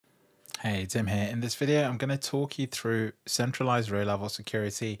Hey, Tim here. In this video, I'm going to talk you through centralized row level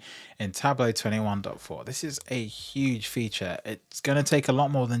security in Tableau 21.4. This is a huge feature. It's going to take a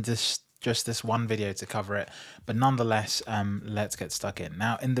lot more than just this one video to cover it, but nonetheless, let's get stuck in.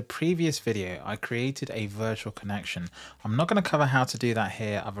 Now, in the previous video, I created a virtual connection. I'm not going to cover how to do that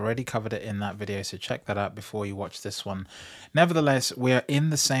here. I've already covered it in that video, so check that out before you watch this one. Nevertheless, we're in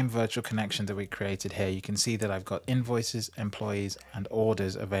the same virtual connection that we created here. You can see that I've got invoices, employees, and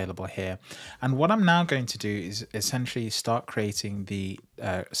orders available here. And what I'm now going to do is essentially start creating the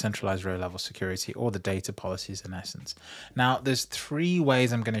centralized row level security, or the data policies in essence. Now, there's three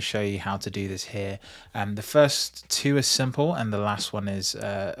ways I'm going to show you how to do this here. The first two are simple, and the last one is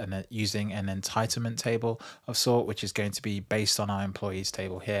using an entitlement table of sort, which is going to be based on our employees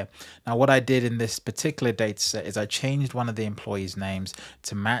table here. Now, what I did in this particular data set is I changed one of the employees' names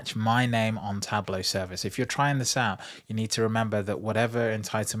to match my name on Tableau server. So if you're trying this out, you need to remember that whatever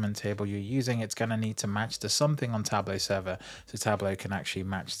entitlement table you're using, it's going to need to match to something on Tableau server, so Tableau can actually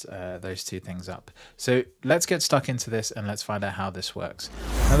match those two things up. So let's get stuck into this and let's find out how this works.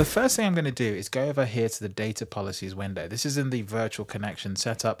 Now, the first thing I'm going to do is go over here to the data policies window. This is in the virtual connection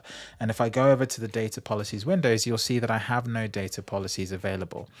setup, and if I go over to the data policies windows, you'll see that I have no data policies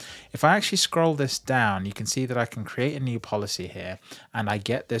available. If I actually scroll this down, you can see that I can create a new policy here, and I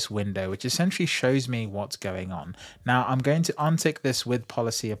get this window which essentially shows me what's going on. Now, I'm going to untick this with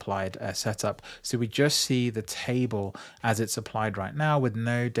policy applied setup, so we just see the table as it's applied right now with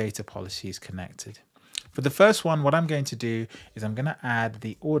no data policies connected. For the first one, what I'm going to do is I'm going to add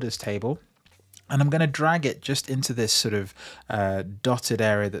the orders table, and I'm going to drag it just into this sort of dotted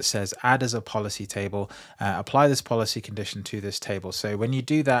area that says add as a policy table, apply this policy condition to this table. So when you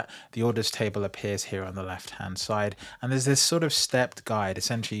do that, the orders table appears here on the left hand side, and there's this sort of stepped guide.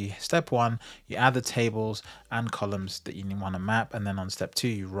 Essentially, step one, you add the tables and columns that you want to map, and then on step two,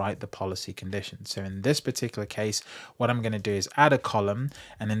 you write the policy condition. So in this particular case, what I'm going to do is add a column,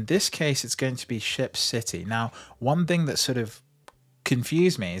 and in this case, it's going to be ship city. Now, one thing that sort of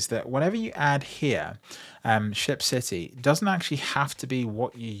confuse me is that whenever you add here, ship city doesn't actually have to be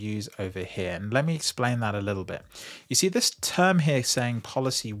what you use over here. And let me explain that a little bit. You see this term here saying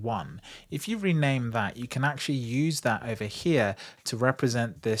policy 1. If you rename that, you can actually use that over here to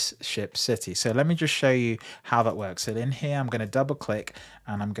represent this ship city. So let me just show you how that works. So in here, I'm going to double click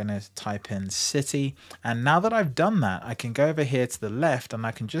and I'm going to type in city. And now that I've done that, I can go over here to the left and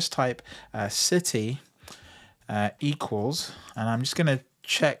I can just type city equals, and I'm just going to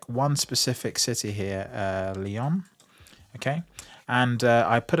check one specific city here, Lyon. Okay, and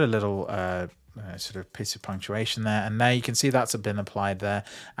I put a little sort of piece of punctuation there, and now you can see that's been applied there.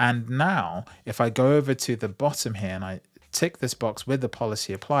 And now if I go over to the bottom here and I tick this box with the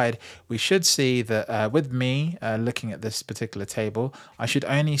policy applied, we should see that with me looking at this particular table, I should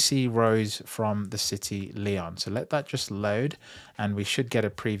only see rows from the city Lyon. So let that just load, and we should get a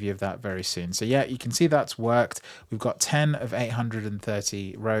preview of that very soon. So yeah, you can see that's worked. We've got 10 of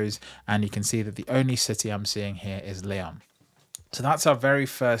 830 rows, and you can see that the only city I'm seeing here is Lyon. So that's our very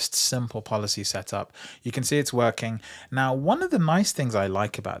first simple policy setup. You can see it's working. Now, one of the nice things I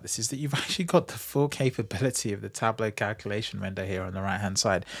like about this is that you've actually got the full capability of the Tableau calculation window here on the right-hand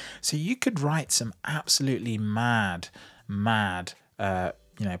side. So you could write some absolutely mad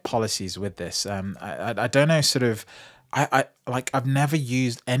policies with this. I don't know, sort of, I've never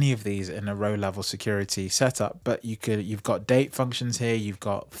used any of these in a row level security setup, but you've got date functions here, you've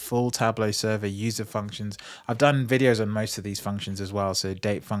got full Tableau server user functions. I've done videos on most of these functions as well, so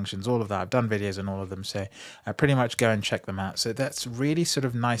date functions, all of that. I've done videos on all of them, so pretty much go and check them out. So that's really sort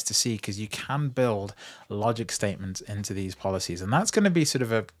of nice to see, because you can build logic statements into these policies, and that's going to be sort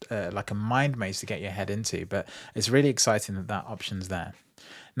of like a mind maze to get your head into, but it's really exciting that that option's there.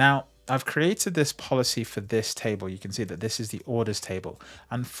 Now, I've created this policy for this table. You can see that this is the orders table.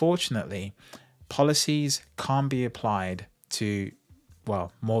 Unfortunately, policies can't be applied to,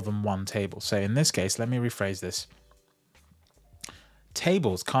 well, more than one table. So in this case, let me rephrase this.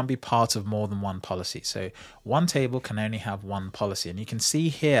 Tables can't be part of more than one policy. So one table can only have one policy. And you can see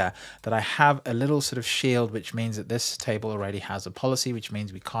here that I have a little sort of shield, which means that this table already has a policy, which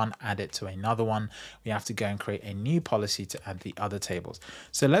means we can't add it to another one. We have to go and create a new policy to add the other tables.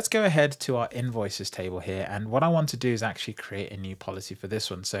 So let's go ahead to our invoices table here. And what I want to do is actually create a new policy for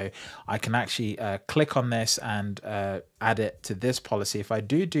this one. So I can actually click on this and add it to this policy. If I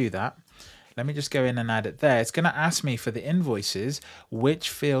do that, Let me just go in and add it there. It's going to ask me for the invoices, which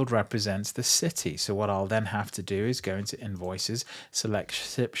field represents the city. So what I'll then have to do is go into invoices, select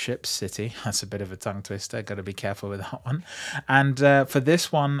ship city. That's a bit of a tongue twister. Got to be careful with that one. And for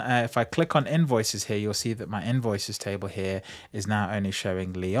this one, if I click on invoices here, you'll see that my invoices table here is now only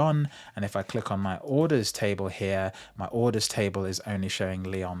showing Lyon. And if I click on my orders table here, my orders table is only showing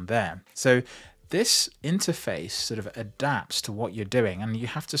Lyon there. So this interface sort of adapts to what you're doing, and you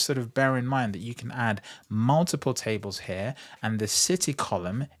have to sort of bear in mind that you can add multiple tables here, and the city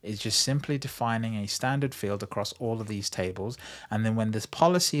column is just simply defining a standard field across all of these tables. And then when this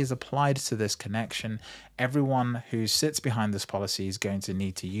policy is applied to this connection, everyone who sits behind this policy is going to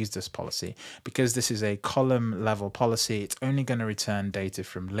need to use this policy. Because this is a column level policy, it's only going to return data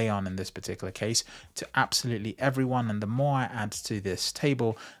from Lyon in this particular case to absolutely everyone. And the more I add to this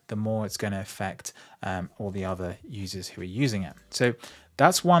table, the more it's going to affect all the other users who are using it. So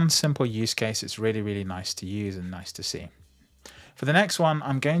that's one simple use case. It's really, really nice to use and nice to see. For the next one,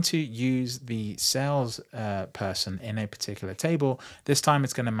 I'm going to use the sales person in a particular table. This time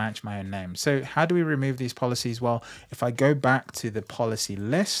it's going to match my own name. So how do we remove these policies? Well, if I go back to the policy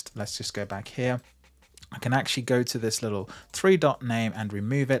list, let's just go back here. I can actually go to this little 3-dot name and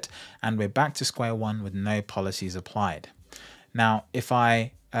remove it. And we're back to square one with no policies applied. Now, if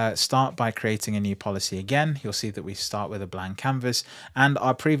I start by creating a new policy again, you'll see that we start with a blank canvas and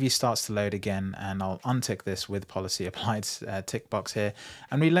our preview starts to load again, and I'll untick this with policy applied tick box here,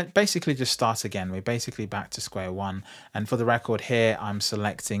 and we basically just start again. We're basically back to square one, and for the record here, I'm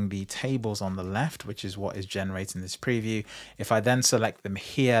selecting the tables on the left, which is what is generating this preview. If I then select them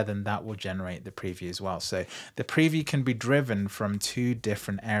here, then that will generate the preview as well. So the preview can be driven from two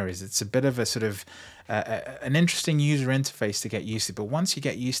different areas. It's a bit of a sort of an interesting user interface to get used to, but once you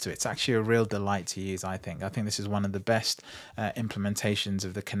get used to it, it's actually a real delight to use. I think this is one of the best implementations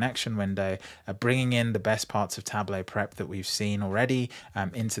of the connection window, bringing in the best parts of Tableau Prep that we've seen already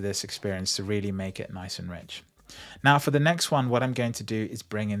into this experience to really make it nice and rich. Now for the next one, what I'm going to do is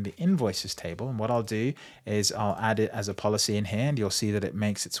bring in the invoices table, and what I'll do is I'll add it as a policy in here, and you'll see that it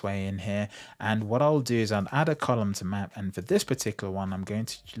makes its way in here. And what I'll do is I'll add a column to map, and for this particular one, I'm going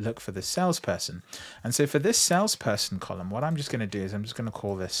to look for the salesperson. And so for this salesperson column, what I'm just going to do is I'm just going to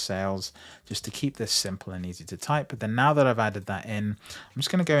call this sales, just to keep this simple and easy to type. But then now that I've added that in, I'm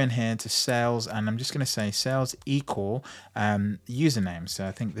just going to go in here to sales, and I'm just going to say sales equal username. So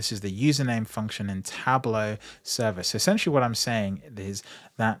I think this is the username function in Tableau service. So essentially what I'm saying is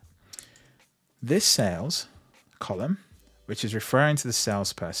that this sales column, which is referring to the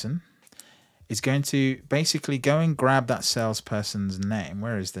salesperson, is going to basically go and grab that salesperson's name.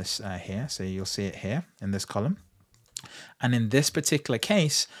 Where is this here? So you'll see it here in this column. And in this particular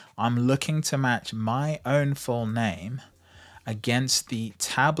case, I'm looking to match my own full name against the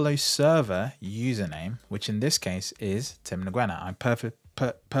Tableau server username, which in this case is Tim Nguyen. I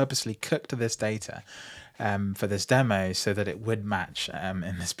purposely cooked this data for this demo so that it would match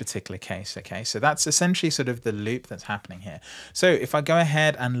in this particular case. Okay, so that's essentially sort of the loop that's happening here. So if I go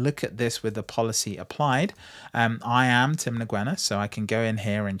ahead and look at this with the policy applied, I am Tim Nguyen, so I can go in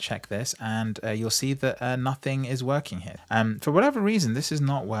here and check this, and you'll see that nothing is working here. For whatever reason, this is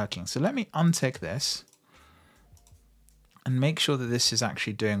not working. So let me untick this and make sure that this is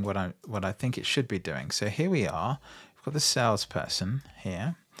actually doing what I think it should be doing. So here we are. We've got the salesperson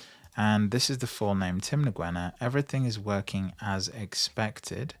here, and this is the full name, Tim Nguyen. Everything is working as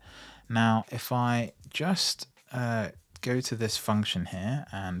expected. Now, if I just go to this function here,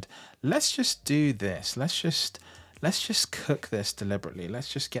 and let's just do this. Let's just cook this deliberately.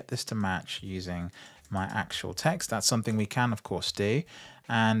 Let's just get this to match using my actual text. That's something we can, of course, do.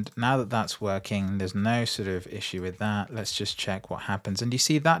 And now that that's working, there's no sort of issue with that. Let's just check what happens. And you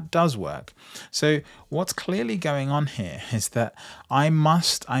see that does work. So what's clearly going on here is that I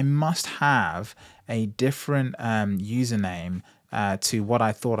must have a different username to what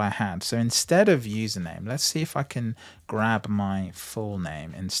I thought I had. So instead of username, let's see if I can grab my full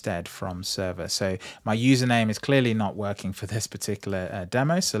name instead from server. So my username is clearly not working for this particular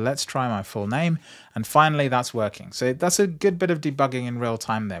demo. So let's try my full name. And finally, that's working. So that's a good bit of debugging in real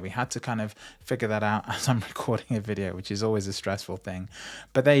time there. We had to kind of figure that out as I'm recording a video, which is always a stressful thing.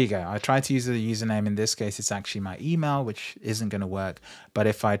 But there you go. I tried to use the username. In this case, it's actually my email, which isn't going to work. But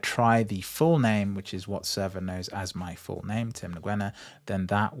if I try the full name, which is what server knows as my full name, Tim Nguyen, then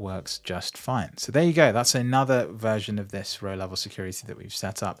that works just fine. So there you go. That's another version of this row level security that we've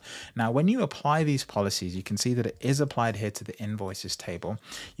set up. Now, when you apply these policies, you can see that it is applied here to the invoices table.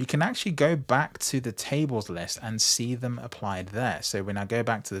 You can actually go back to the tables list and see them applied there. So when I go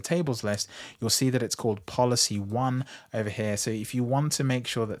back to the tables list, you'll see that it's called policy 1 over here. So if you want to make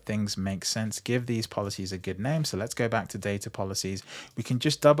sure that things make sense, give these policies a good name. So let's go back to data policies. We can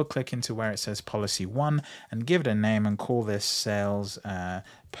just double click into where it says policy 1 and give it a name and call this sales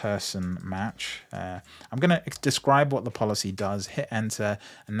person match. I'm going to describe what the policy does, hit enter,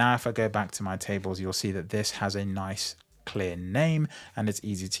 and now if I go back to my tables, you'll see that this has a nice clear name and it's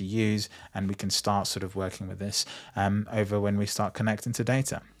easy to use, and we can start sort of working with this over when we start connecting to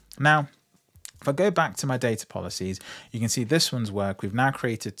data. Now, if I go back to my data policies, you can see this one's work. We've now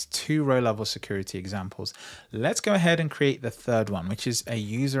created 2 row level security examples. Let's go ahead and create the third one, which is a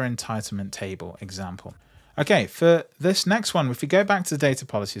user entitlement table example. Okay, for this next one, if we go back to the data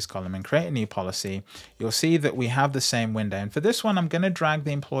policies column and create a new policy, you'll see that we have the same window. And for this one, I'm going to drag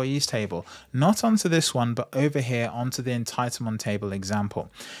the employees table, not onto this one, but over here onto the entitlement table example.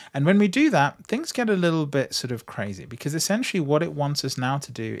 And when we do that, things get a little bit sort of crazy, because essentially what it wants us now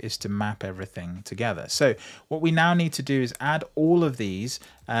to do is to map everything together. So what we now need to do is add all of these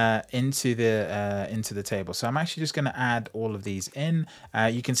into the table. So I'm actually just going to add all of these in.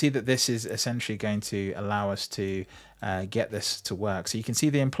 You can see that this is essentially going to allow us to get this to work. So you can see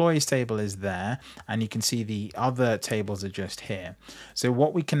the employees table is there, and you can see the other tables are just here. So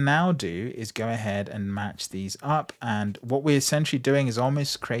what we can now do is go ahead and match these up, and what we're essentially doing is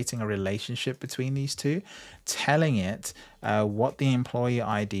almost creating a relationship between these two, telling it what the employee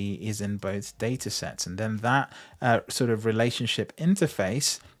ID is in both data sets, and then that sort of relationship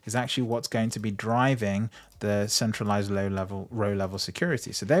interface is actually what's going to be driving the centralized row level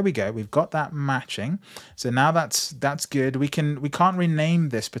security. So there we go. We've got that matching. So now that's good. We can't rename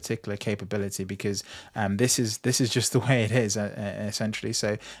this particular capability because this is just the way it is essentially.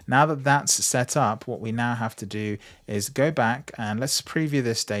 So now that that's set up, what we now have to do is go back and let's preview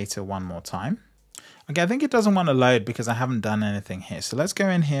this data one more time. Okay, I think it doesn't want to load because I haven't done anything here. So let's go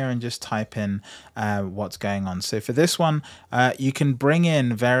in here and just type in what's going on. So for this one, you can bring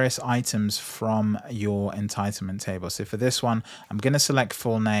in various items from your entitlement table. So for this one, I'm going to select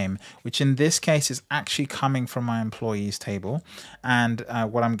full name, which in this case is actually coming from my employees table. And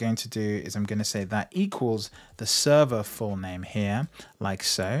what I'm going to do is I'm going to say that equals the server full name here, like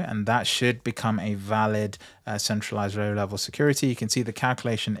so. And that should become a valid centralized row level security. You can see the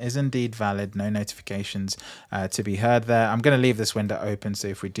calculation is indeed valid, no notifications to be heard there. I'm going to leave this window open, so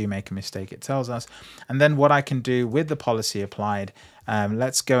if we do make a mistake, it tells us. And then what I can do with the policy applied,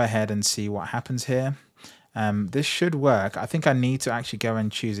 let's go ahead and see what happens here. This should work. I think I need to actually go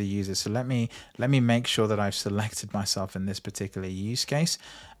and choose a user. So let me make sure that I've selected myself in this particular use case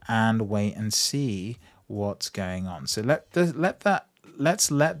and wait and see what's going on. So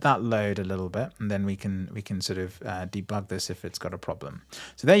let's let that load a little bit, and then we can sort of debug this if it's got a problem.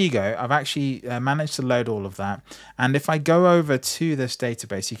 So there you go. I've actually managed to load all of that. And if I go over to this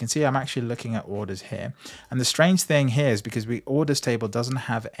database, you can see I'm actually looking at orders here. And the strange thing here is because orders table doesn't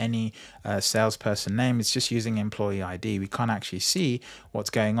have any salesperson name. It's just using employee ID. We can't actually see what's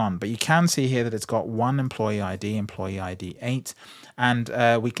going on, but you can see here that it's got one employee ID 8, and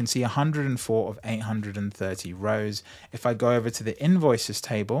we can see 104 of 830 rows. If I go over to the invoices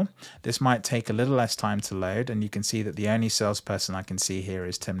table, this might take a little less time to load, and you can see that the only salesperson I can see here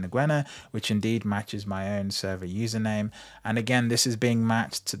is Tim Nguyen, which indeed matches my own server username. And again, this is being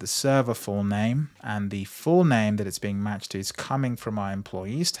matched to the server full name, and the full name that it's being matched to is coming from our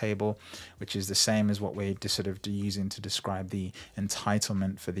employees table, which is the same as what we're just sort of using to describe the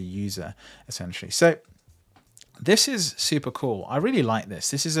entitlement for the user essentially. So this is super cool. I really like this.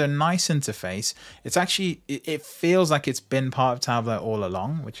 This is a nice interface. It's actually, it feels like it's been part of Tableau all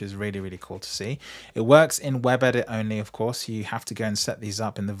along, which is really, really cool to see. It works in web edit only, of course. You have to go and set these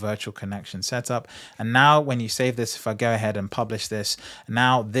up in the virtual connection setup. And now when you save this, if I go ahead and publish this,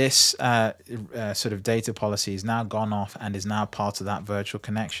 now this sort of data policy is now gone off and is now part of that virtual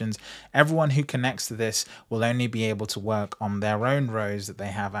connections. Everyone who connects to this will only be able to work on their own rows that they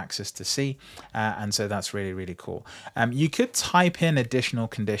have access to see. And so that's really, really cool. You could type in additional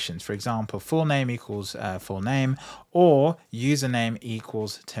conditions. For example, full name equals full name, or username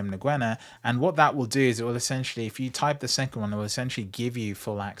equals Tim Nguyen. And what that will do is it will essentially, if you type the second one, it will essentially give you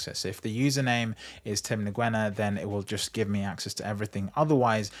full access. If the username is Tim Nguyen, then it will just give me access to everything.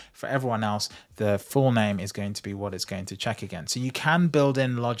 Otherwise, for everyone else, the full name is going to be what it's going to check against. So you can build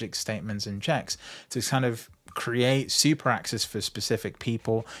in logic statements and checks to kind of create super access for specific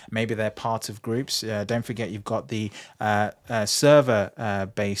people. Maybe they're part of groups. Don't forget you've got the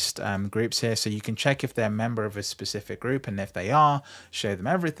server based groups here, so you can check if they're a member of a specific group, and if they are, show them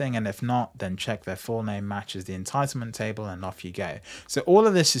everything, and if not, then check their full name matches the entitlement table, and off you go. So all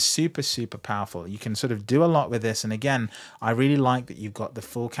of this is super powerful. You can sort of do a lot with this, and again, I really like that you've got the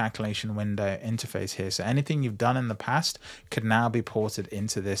full calculation window interface here, so anything you've done in the past could now be ported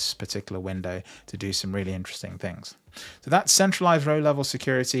into this particular window to do some really interesting things. So that's centralized row level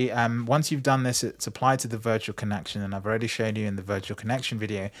security. Once you've done this, it's applied to the virtual connection, and I've already shown you in the virtual connection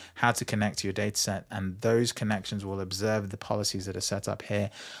video how to connect to your data set, and those connections will observe the policies that are set up here.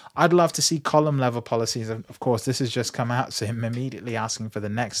 I'd love to see column level policies. Of course, this has just come out, so I'm immediately asking for the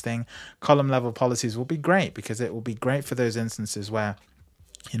next thing. Column level policies will be great, because it will be great for those instances where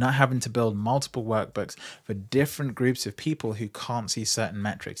you're not having to build multiple workbooks for different groups of people who can't see certain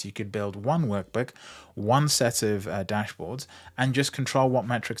metrics. You could build one workbook, one set of dashboards, and just control what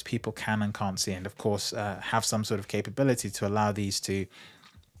metrics people can and can't see. And of course, have some sort of capability to allow these to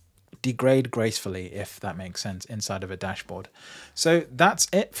degrade gracefully, if that makes sense, inside of a dashboard. So that's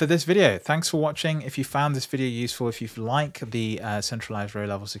it for this video. Thanks for watching. If you found this video useful, if you like the centralized row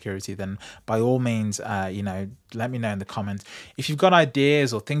level security, then by all means, let me know in the comments. If you've got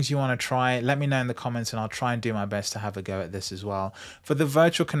ideas or things you want to try, let me know in the comments, and I'll try and do my best to have a go at this as well. For the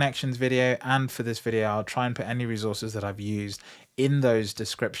virtual connections video and for this video, I'll try and put any resources that I've used in those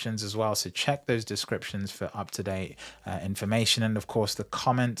descriptions as well, so check those descriptions for up-to-date information. And of course, the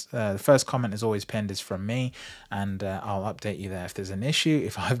first comment is always pinned, is from me, and I'll update you there if there's an issue,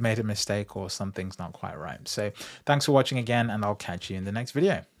 if I've made a mistake or something's not quite right. So thanks for watching again, and I'll catch you in the next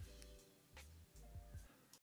video.